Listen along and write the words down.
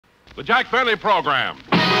The Jack Benny Program.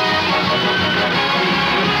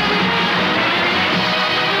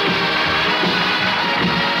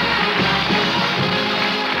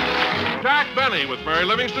 Jack Benny with Mary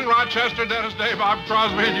Livingston, Rochester, Dennis Day, Bob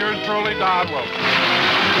Crosby, and yours truly, Don Wilson.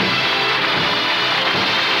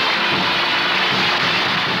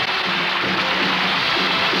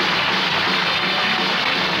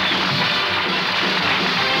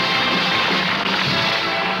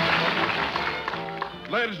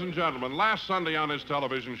 Ladies and gentlemen, last Sunday on his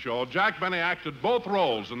television show, Jack Benny acted both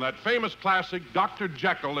roles in that famous classic Dr.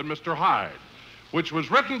 Jekyll and Mr. Hyde, which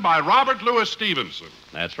was written by Robert Louis Stevenson.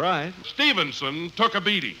 That's right. Stevenson took a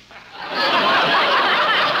beating.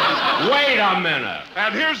 Wait a minute.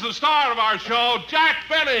 And here's the star of our show, Jack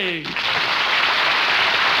Benny.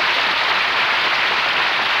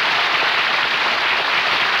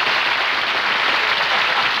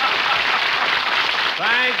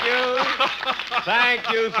 Thank you. Thank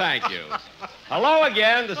you, thank you. Hello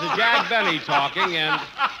again. This is Jack Benny talking, and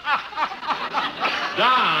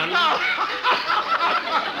Don,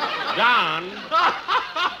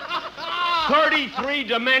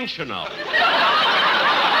 33-dimensional.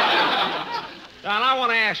 Don, I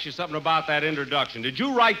want to ask you something about that introduction. Did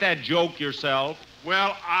you write that joke yourself?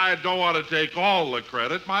 Well, I don't want to take all the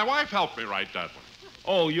credit. My wife helped me write that one.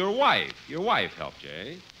 Oh, your wife. Your wife helped you,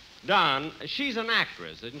 eh? Don, she's an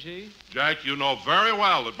actress, isn't she? Jack, you know very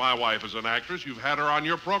well that my wife is an actress. You've had her on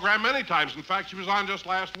your program many times. In fact, she was on just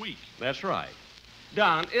last week. That's right.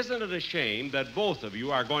 Don, isn't it a shame that both of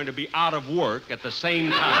you are going to be out of work at the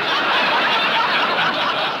same time?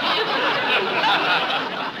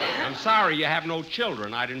 I'm sorry you have no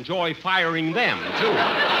children. I'd enjoy firing them, too.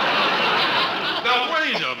 Now,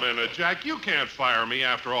 wait a minute, Jack. You can't fire me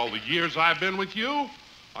after all the years I've been with you.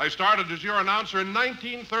 I started as your announcer in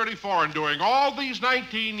 1934, and during all these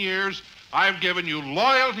 19 years, I've given you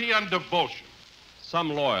loyalty and devotion. Some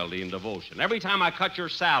loyalty and devotion. Every time I cut your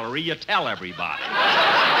salary, you tell everybody.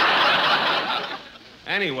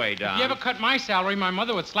 Anyway, Don. If you ever cut my salary, my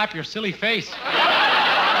mother would slap your silly face.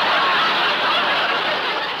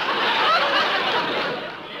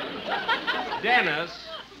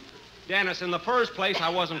 Dennis, in the first place, I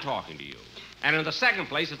wasn't talking to you. And in the second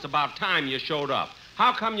place, it's about time you showed up.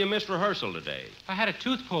 How come you missed rehearsal today? I had a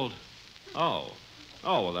tooth pulled. Oh.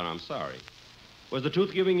 Oh, well, then I'm sorry. Was the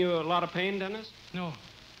tooth giving you a lot of pain, Dennis? No.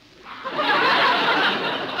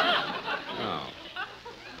 Oh.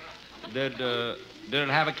 Did it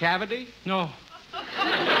have a cavity? No.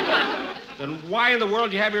 Then why in the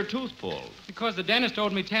world did you have your tooth pulled? Because the dentist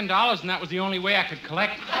owed me $10, and that was the only way I could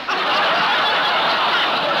collect.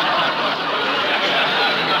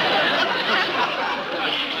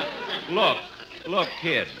 Look,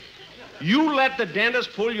 kid. You let the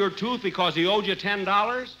dentist pull your tooth because he owed you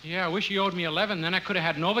 $10? Yeah, I wish he owed me 11, then I could have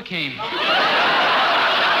had Novocaine.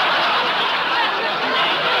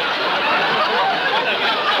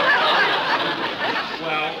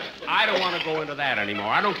 Well, I don't want to go into that anymore.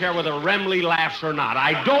 I don't care whether Remley laughs or not.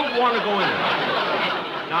 I don't want to go into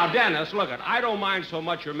that. Now, Dennis, look, I don't mind so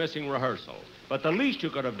much you're missing rehearsal. But the least you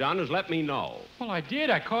could have done is let me know. Well, I did.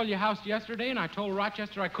 I called your house yesterday, and I told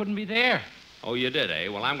Rochester I couldn't be there. Oh, you did, eh?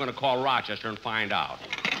 Well, I'm going to call Rochester and find out.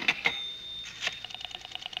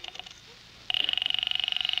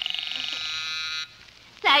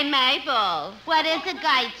 Say, Mabel, what is it,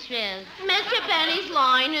 Gertrude? Mr. Benny's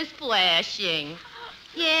line is flashing.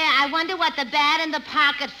 Yeah, I wonder what the bat in the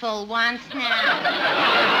pocketful wants now.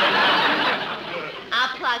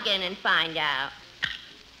 I'll plug in and find out.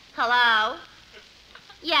 Hello?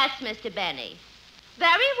 Yes, Mr. Benny.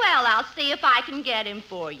 Very well, I'll see if I can get him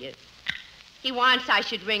for you. He wants I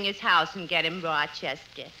should ring his house and get him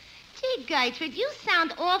Rochester. Gee, Gertrude, you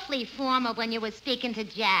sound awfully formal when you were speaking to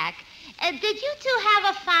Jack. Did you two have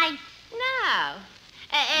a fight? No.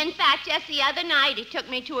 In fact, just the other night, he took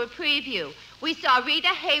me to a preview. We saw Rita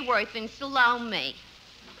Hayworth and Salome.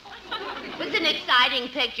 It was an exciting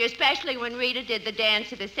picture, especially when Rita did the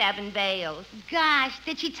dance of the 7 veils. Gosh,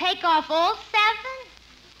 did she take off all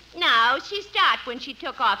 7? No, she stopped when she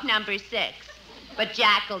took off number 6. But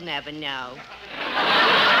Jack'll never know.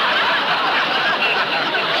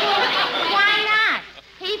 Why not?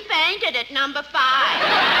 He fainted at number 5.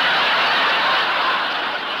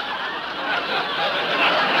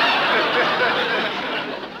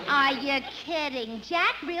 Are you kidding?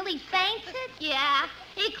 Jack really fainted? Yeah.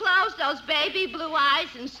 He closed those baby blue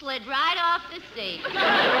eyes and slid right off the seat.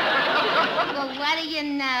 Well, what do you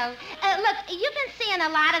know? Look, you've been seeing a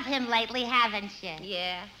lot of him lately, haven't you?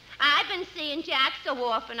 Yeah. I've been seeing Jack so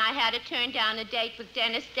often I had to turn down a date with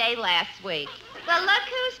Dennis Day last week. But look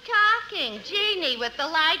who's talking. Jeannie with the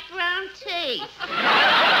light brown teeth. Why not? He fainted at number 5. No, she stopped when she took off number 6. But Jack'll never know. Why not? He fainted at number 5.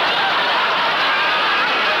 Are you kidding? Jack really fainted?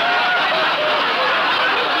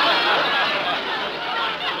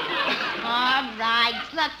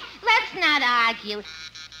 like you.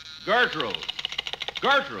 Gertrude.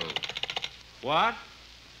 Gertrude. What?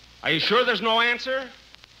 Are you sure there's no answer?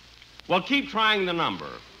 Well, keep trying the number.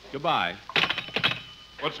 Goodbye.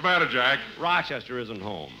 What's the matter, Jack? Rochester isn't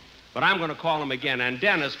home. But I'm going to call him again. And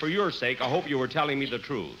Dennis, for your sake, I hope you were telling me the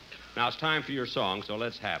truth. Now, it's time for your song, so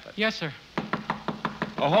let's have it. Yes, sir.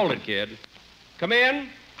 Oh, hold it, kid. Come in.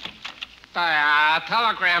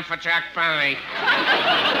 Telegram for Jack Benny.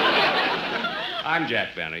 I'm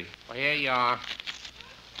Jack Benny. Well, here you are.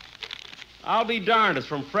 I'll be darned. It's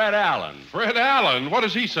from Fred Allen. Fred Allen? What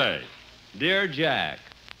does he say? Dear Jack,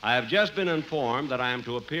 I have just been informed that I am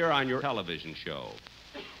to appear on your television show.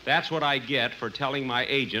 That's what I get for telling my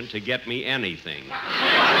agent to get me anything.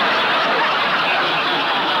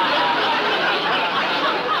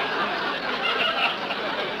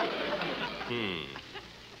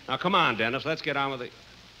 Now, come on, Dennis. Let's get on with it.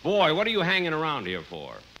 Boy, what are you hanging around here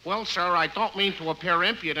for? Well, sir, I don't mean to appear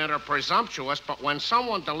impudent or presumptuous, but when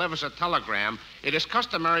someone delivers a telegram, it is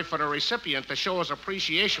customary for the recipient to show his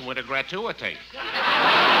appreciation with a gratuity.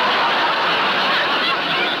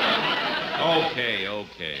 Okay.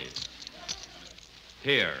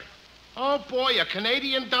 Here. Oh, boy, a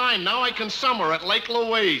Canadian dime. Now I can summer at Lake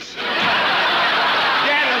Louise.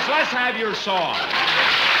 Dennis, let's have your song.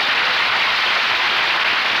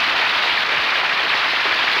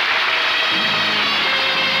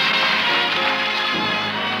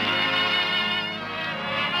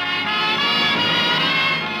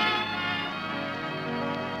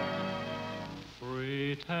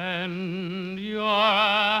 Pretend you're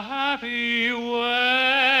happy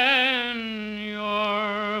when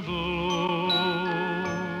you're blue.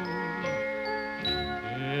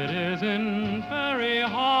 It isn't very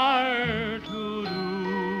hard to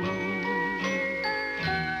do,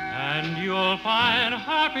 and you'll find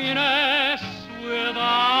happiness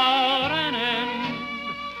without an end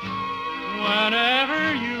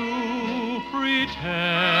whenever you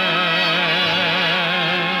pretend.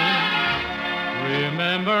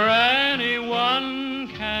 Remember, anyone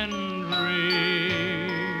can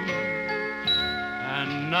dream,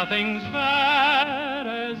 and nothing's bad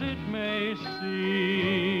as it may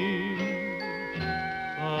seem.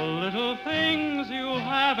 The little things you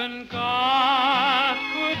haven't got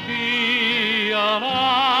could be a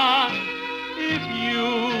lot if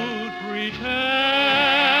you'd pretend.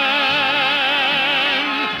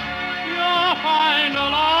 You'll find a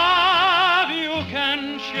love you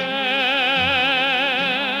can share,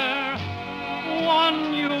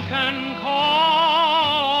 one you can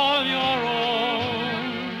call your own.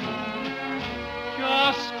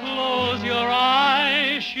 Just close your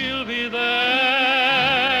eyes, she'll be there.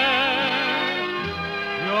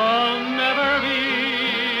 You'll never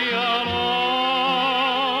be alone.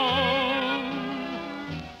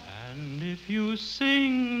 And if you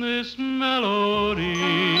sing this melody,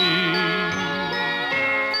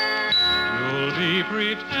 you'll be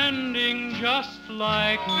pretending just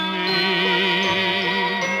like me.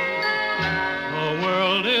 The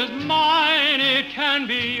world is mine, it can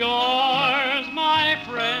be yours, my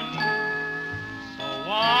friend. So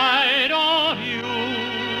why don't you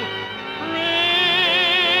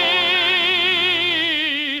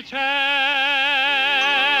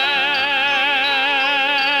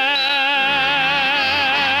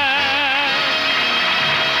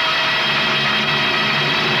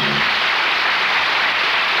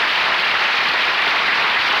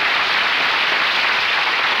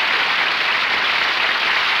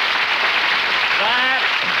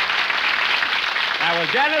That was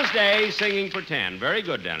Dennis Day singing Pretend. Very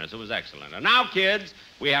good, Dennis. It was excellent. And now, kids,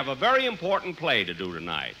 we have a very important play to do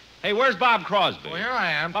tonight. Hey, where's Bob Crosby? Well, here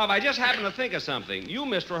I am. Bob, I just happened to think of something. You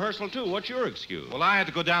missed rehearsal, too. What's your excuse? Well, I had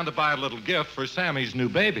to go down to buy a little gift for Sammy's new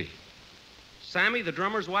baby. Sammy, the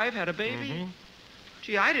drummer's wife, had a baby? Mm-hmm.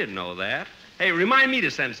 Gee, I didn't know that. Hey, remind me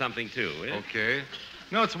to send something, too. Eh? Okay.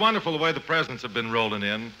 No, it's wonderful the way the presents have been rolling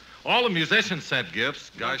in. All the musicians sent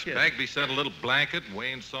gifts. Gosh, Bagby sent a little blanket.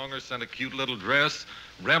 Wayne Songer sent a cute little dress.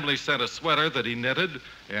 Remley sent a sweater that he knitted.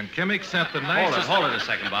 And Kimmick sent the nicest... Hold it a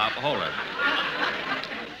second, Bob. Hold it.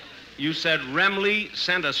 You said Remley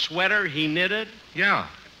sent a sweater he knitted? Yeah.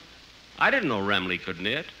 I didn't know Remley could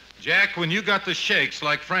knit. Jack, when you got the shakes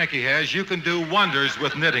like Frankie has, you can do wonders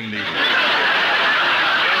with knitting needles.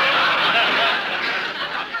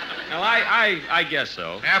 Well, I guess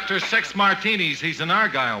so. After 6 martinis, he's an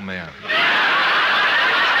Argyle man.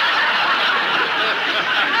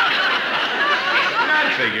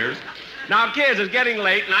 That figures. Now, kids, it's getting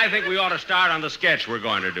late, and I think we ought to start on the sketch we're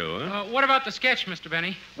going to do. Huh? What about the sketch, Mr.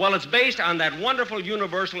 Benny? Well, it's based on that wonderful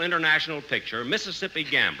Universal International picture, Mississippi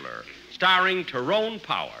Gambler, starring Tyrone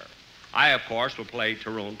Power. I, of course, will play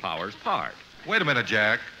Tyrone Power's part. Wait a minute,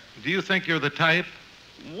 Jack. Do you think you're the type?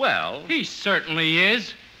 Well, He certainly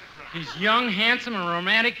is. He's young, handsome, and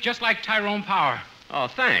romantic, just like Tyrone Power. oh,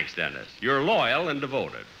 thanks, Dennis. You're loyal and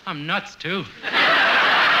devoted. I'm nuts, too. Now,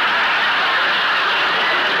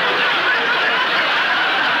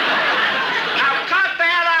 cut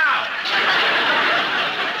that out!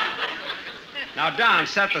 Now, Don,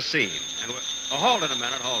 set the scene. Oh, hold it a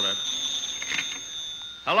minute, hold it.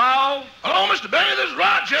 Hello? Hello, Mr. Benny. This is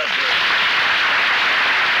Rochester.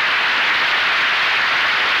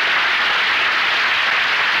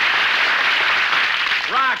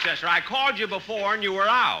 Rochester, I called you before and you were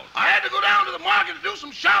out. I had to go down to the market to do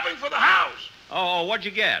some shopping for the house. Oh, what'd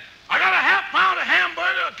you get? I got a half-pound of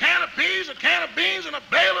hamburger, a can of peas, a can of beans, and a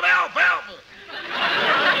bale of alfalfa.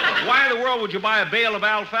 Why in the world would you buy a bale of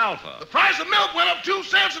alfalfa? The price of milk went up 2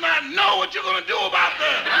 cents, and I know what you're going to do about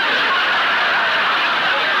that.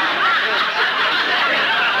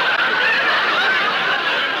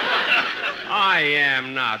 I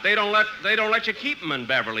am not. They don't let you keep them in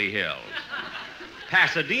Beverly Hills.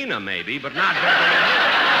 Pasadena, maybe, but not Beverly Hills.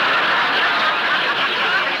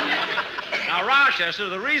 Now, Rochester,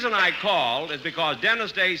 the reason I called is because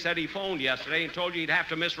Dennis Day said he phoned yesterday and told you he'd have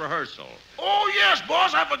to miss rehearsal. Oh, yes,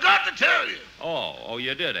 boss. I forgot to tell you. Oh,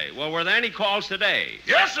 you did, eh? Well, were there any calls today?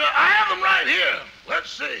 Yes, sir. I have them right here. Let's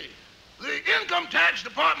see. The income tax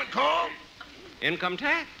department called. Income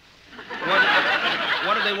tax?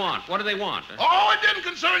 What do they want? What do they want? Oh, it didn't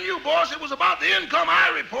concern you, boss. It was about the income I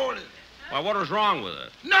reported. Why, what was wrong with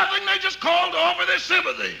it? Nothing. They just called to offer their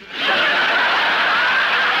sympathy.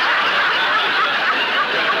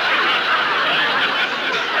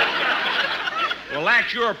 Well,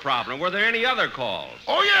 that's your problem. Were there any other calls?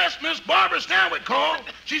 Oh, yes, Miss Barbara Stanwyck called.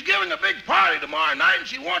 She's giving a big party tomorrow night, and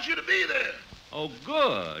she wants you to be there. Oh,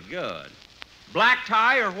 good, good. Black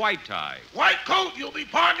tie or white tie? White coat, you'll be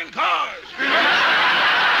parking cars.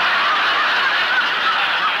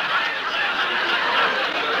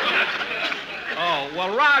 Oh,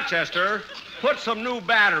 well, Rochester, put some new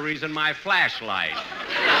batteries in my flashlight.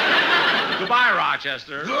 Goodbye,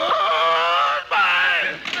 Rochester. Goodbye.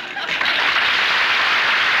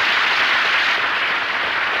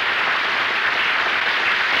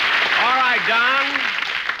 All right, Don.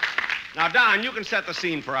 Now, Don, you can set the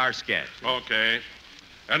scene for our sketch. Okay.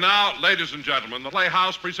 And now, ladies and gentlemen, the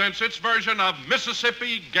Playhouse presents its version of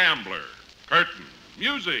Mississippi Gambler. Curtain.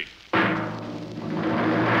 Music.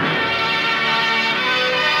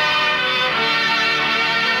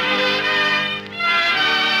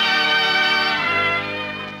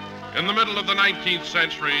 In the middle of the 19th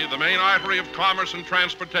century, the main artery of commerce and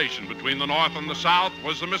transportation between the North and the South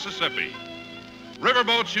was the Mississippi.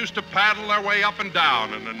 Riverboats used to paddle their way up and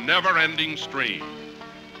down in a never-ending stream.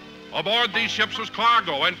 Aboard these ships was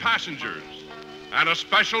cargo and passengers, and a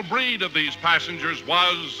special breed of these passengers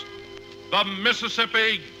was the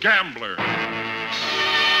Mississippi Gambler.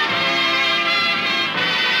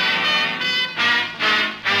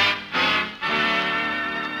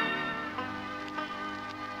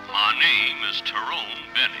 My name is Tyrone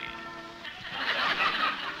Benny.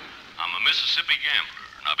 I'm a Mississippi gambler,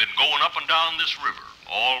 and I've been going up and down this river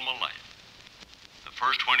all my life. The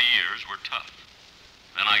first 20 years were tough.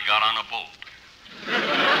 Then I got on a boat.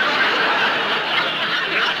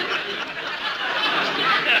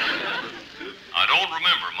 I don't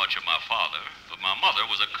remember much of my father, but my mother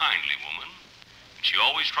was a kindly woman, and she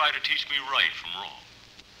always tried to teach me right from wrong.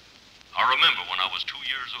 I remember when I was 2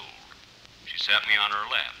 years old, she sat me on her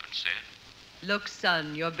lap and said, "Look,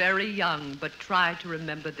 son, you're very young, but try to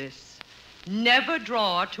remember this. Never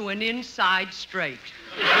draw to an inside straight."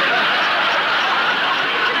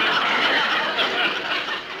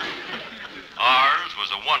 Ours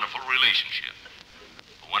was a wonderful relationship.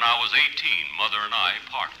 But when I was 18, Mother and I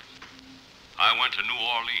parted. I went to New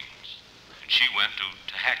Orleans, and she went to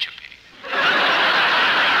Tehachapi.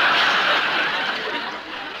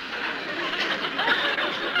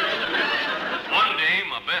 One day,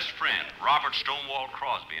 my best friend, Robert Stonewall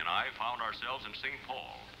Crosby, and I found ourselves in St.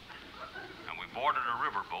 Paul, and we boarded a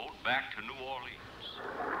riverboat back to New Orleans.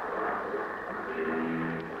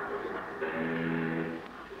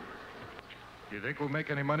 Do you think we'll make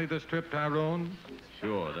any money this trip, Tyrone?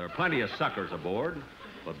 Sure, there are plenty of suckers aboard.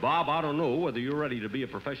 But, Bob, I don't know whether you're ready to be a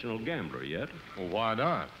professional gambler yet. Well, why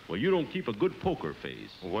not? Well, you don't keep a good poker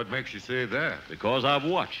face. Well, what makes you say that? Because I've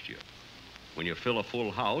watched you. When you fill a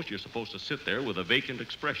full house, you're supposed to sit there with a vacant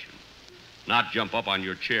expression, not jump up on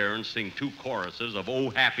your chair and sing 2 choruses of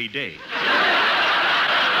Oh Happy Day.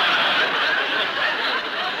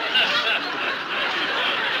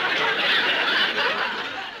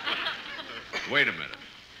 Wait a minute.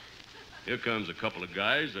 Here comes a couple of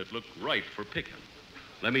guys that look right for picking.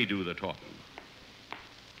 Let me do the talking.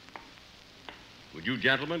 Would you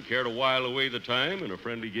gentlemen care to while away the time in a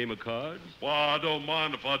friendly game of cards? Well, I don't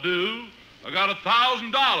mind if I do. I got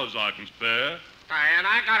 $1,000 I can spare. And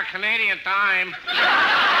I got a Canadian dime.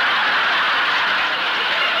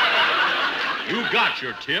 You got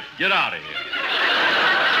your tip. Get out of here.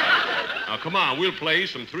 Now, come on. We'll play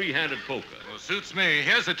some three-handed poker. Well, suits me.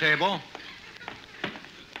 Here's the table.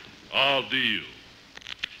 I'll deal.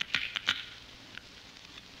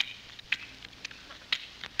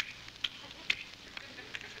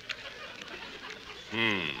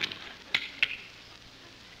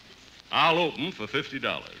 I'll open for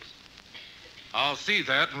 $50. I'll see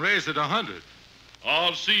that and raise it 100.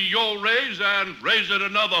 I'll see your raise and raise it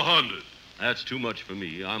another 100. That's too much for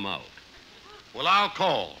me. I'm out. Well, I'll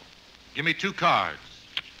call. Give me 2 cards.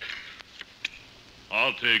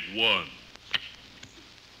 I'll take 1.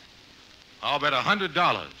 I'll bet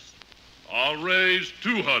 $100. I'll raise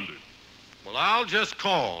 200. Well, I'll just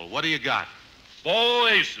call. What do you got? 4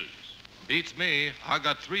 aces. Beats me. I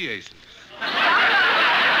got 3 aces.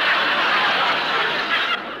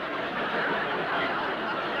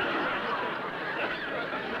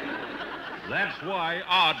 That's why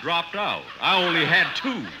I dropped out. I only had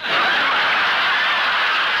 2.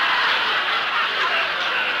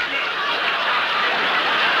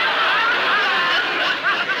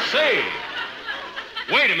 Say,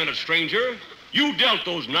 wait a minute, stranger. You dealt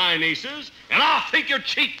those 9 aces, and I think you're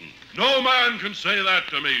cheating. No man can say that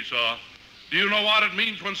to me, sir. Do you know what it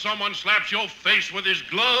means when someone slaps your face with his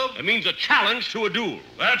glove? It means a challenge to a duel.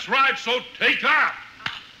 That's right, so take that.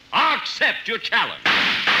 I'll accept your challenge.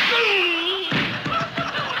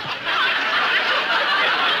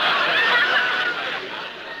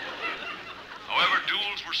 However,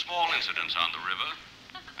 duels were small incidents on the river,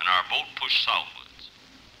 and our boat pushed southwards.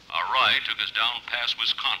 Our ride took us down past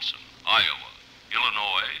Wisconsin, Iowa,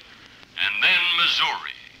 Illinois, and then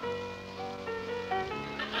Missouri.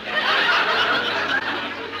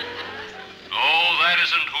 Oh, that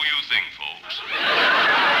isn't who you think, folks.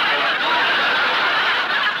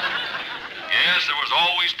 Yes, there was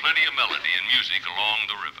always plenty of melody and music along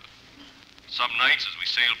the river. Some nights as we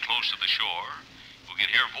sailed close to the shore, we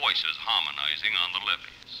could hear voices harmonizing on the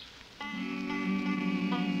levees.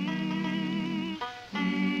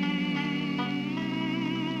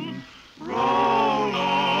 Roll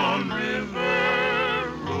on,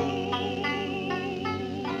 river, roll.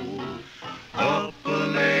 Up a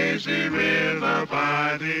lazy river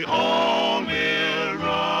by the Almiron.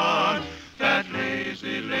 That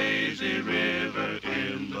lazy, lazy river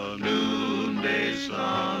in the noonday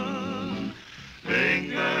sun.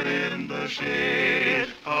 Linger in the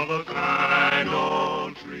shade of a kind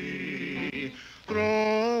old tree.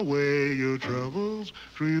 Throw away your troubles,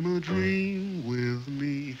 dream a dream with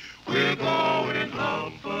me. We're going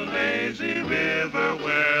up a lazy river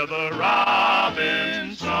where the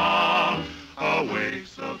robin's song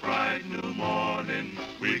awakes a bright new morning.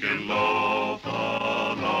 We can loaf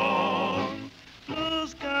along. Blue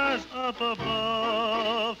skies up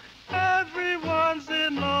above, everyone's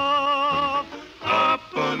in love. Up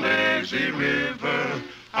a lazy river,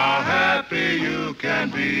 how happy you can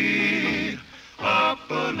be. Up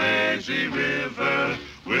a lazy river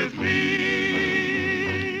with me.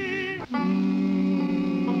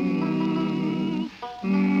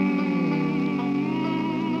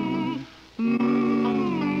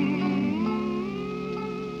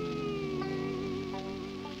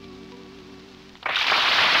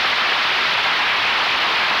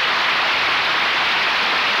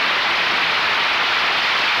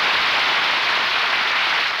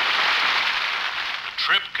 The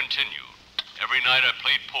trip continued. Every night I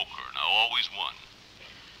played poker, and I always won.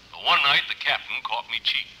 But one night, the captain caught me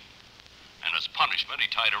cheating. And as punishment, he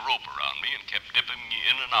tied a rope around me and kept dipping me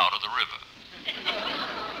in and out of the river.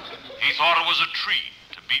 He thought it was a treat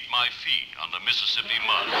to beat my feet on the Mississippi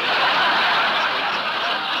mud.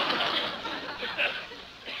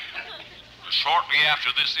 Shortly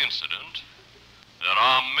after this incident, that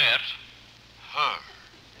I met her.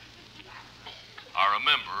 I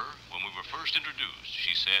remember when we were first introduced,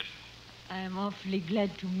 she said, I'm awfully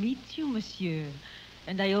glad to meet you, monsieur.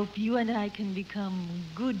 And I hope you and I can become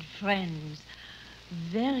good friends.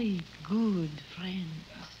 Very good friends.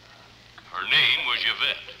 her name was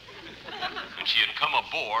Yvette. And she had come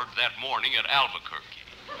aboard that morning at Albuquerque.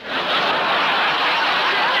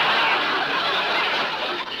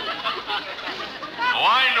 Now,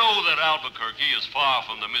 I know that Albuquerque is far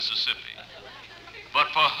from the Mississippi. But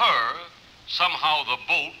for her, somehow the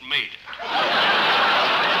boat made it.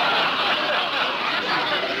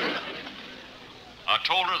 I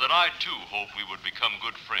told her that I, too, hoped we would become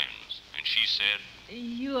good friends. And she said...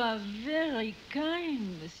 You are very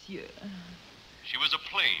kind, monsieur. She was a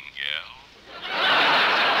plain gal.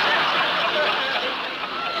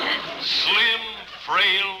 Slim,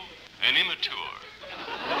 frail, and immature.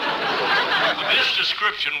 This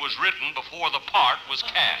description was written before the part was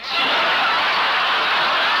cast.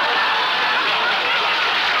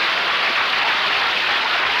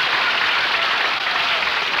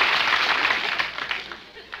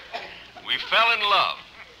 We fell in love,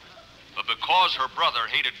 but because her brother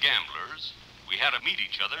hated gamblers, we had to meet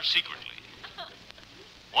each other secretly.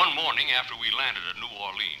 One morning after we landed at New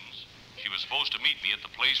Orleans, she was supposed to meet me at the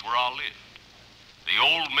place where I lived, the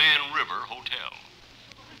Old Man River Hotel.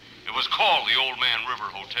 It was called the Old Man River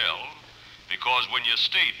Hotel because when you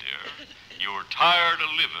stayed there, you were tired of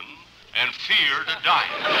living and feared of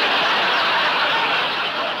dying.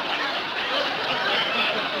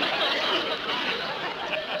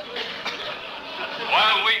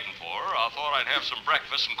 While waiting for her, I thought I'd have some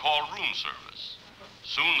breakfast and call room service.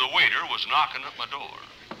 Soon the waiter was knocking at my door.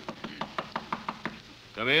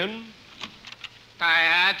 Come in.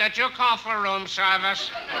 Did you call for room service?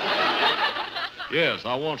 Yes,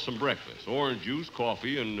 I want some breakfast. Orange juice,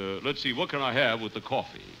 coffee, and let's see, what can I have with the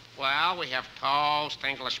coffee? Well, we have toast,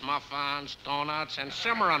 English muffins, donuts, and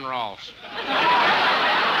Cimarron rolls.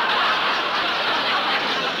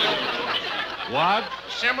 What?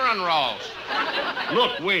 Cimarron rolls.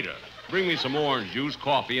 Look, waiter, bring me some orange juice,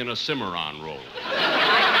 coffee, and a Cimarron roll.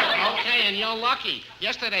 Okay, and you're lucky.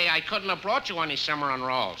 Yesterday, I couldn't have brought you any Cimarron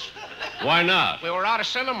rolls. Why not? We were out of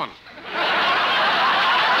cinnamon.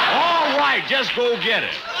 All right, just go get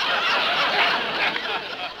it.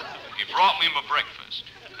 He brought me my breakfast,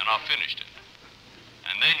 and I finished it.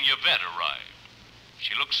 And then Yvette arrived.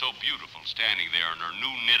 She looked so beautiful standing there in her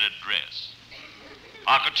new knitted dress.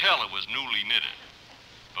 I could tell it was newly knitted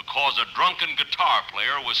because a drunken guitar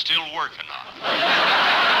player was still working on it.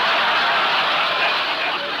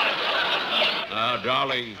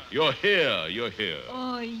 Darling, you're here.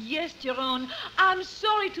 Oh, yes, Jerome. I'm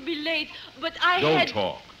sorry to be late, but Don't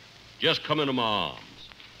talk. Just come into my arms.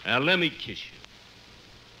 Now, let me kiss you.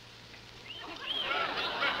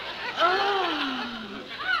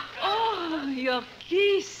 Oh, your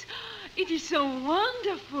kiss. It is so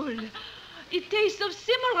wonderful. It tastes of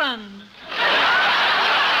Cimarron.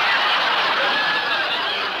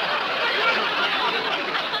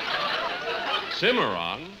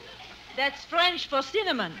 Cimarron? That's French for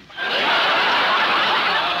cinnamon.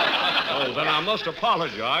 Oh, then I must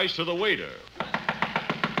apologize to the waiter.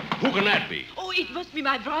 Who can that be? Oh, it must be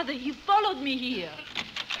my brother. He followed me here.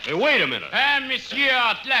 Hey, wait a minute. Monsieur,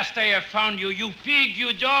 at last I have found you. You pig,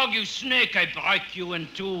 you dog, you snake. I break you in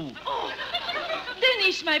two. Oh,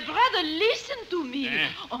 Denis, my brother, listen to me.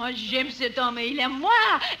 Oh, j'aime cet homme et il aime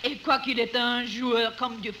moi. Et quoiqu'il est un joueur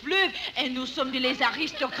comme du fleuve et nous sommes des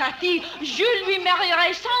aristocraties, je lui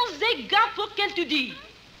marierai sans égard pour qu'elle te dise.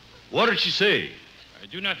 What did she say? I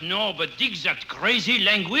do not know, but dig that crazy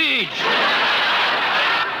language.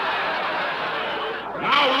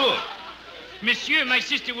 Now look. Monsieur, my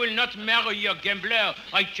sister will not marry your gambler.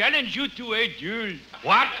 I challenge you to a duel.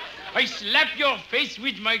 What? I slap your face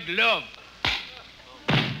with my glove.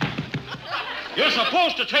 You're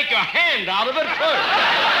supposed to take your hand out of it first.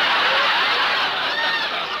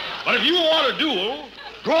 But if you want a duel,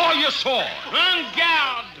 draw your sword. En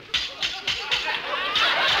garde!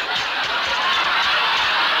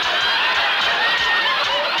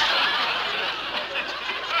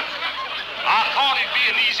 I thought he'd be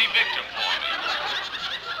an easy victim for me.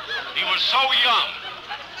 He was so young,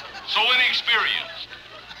 so inexperienced.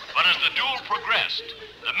 But as the duel progressed,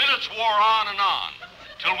 the minutes wore on and on,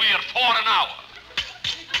 till we had fought an hour.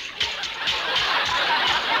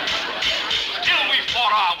 Still we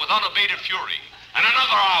fought on with unabated fury, and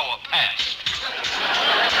another hour passed.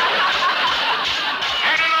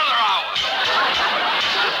 And another hour.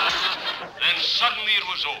 Then suddenly it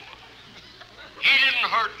was over. He didn't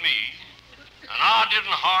hurt me, and I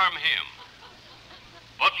didn't harm him.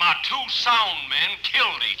 But my two sound men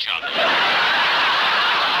killed each other.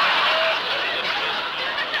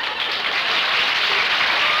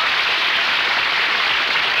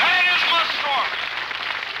 That is my story.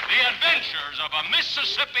 The adventures of a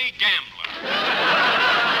Mississippi gambler.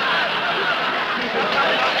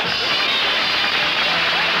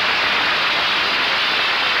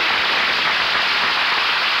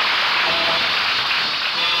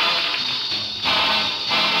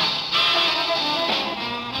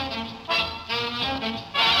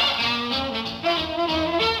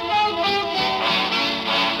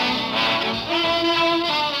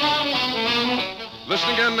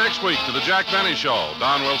 listen again next week to the Jack Benny Show.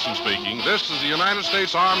 Don Wilson speaking. This is the United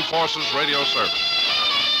States Armed Forces Radio Service.